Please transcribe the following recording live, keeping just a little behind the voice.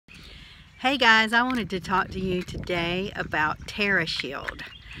Hey guys, I wanted to talk to you today about Terrashield.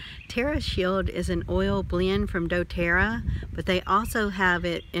 Terrashield is an oil blend from doTERRA, but they also have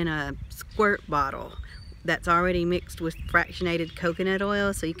it in a squirt bottle that's already mixed with fractionated coconut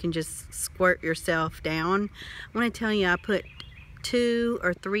oil, so you can just squirt yourself down. I want to tell you, I put 2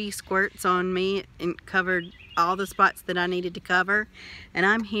 or 3 squirts on me and covered all the spots that I needed to cover, and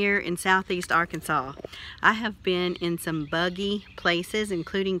I'm here in southeast Arkansas. I have been in some buggy places,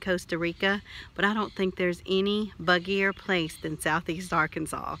 including Costa Rica, but I don't think there's any buggier place than southeast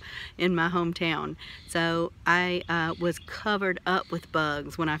Arkansas in my hometown. So I was covered up with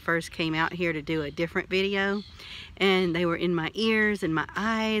bugs when I first came out here to do a different video, and they were in my ears and my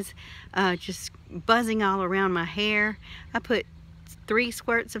eyes, just buzzing all around my hair. I put 3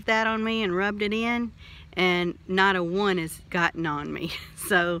 squirts of that on me and rubbed it in, and not a one has gotten on me.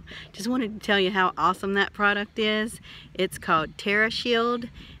 So just wanted to tell you how awesome that product is. It's called Terrashield,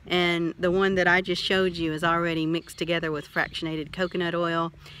 and the one that I just showed you is already mixed together with fractionated coconut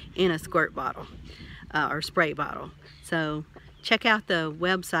oil in a squirt bottle or spray bottle. So check out the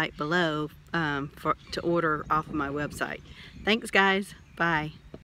website below to order off of my website. Thanks guys, bye.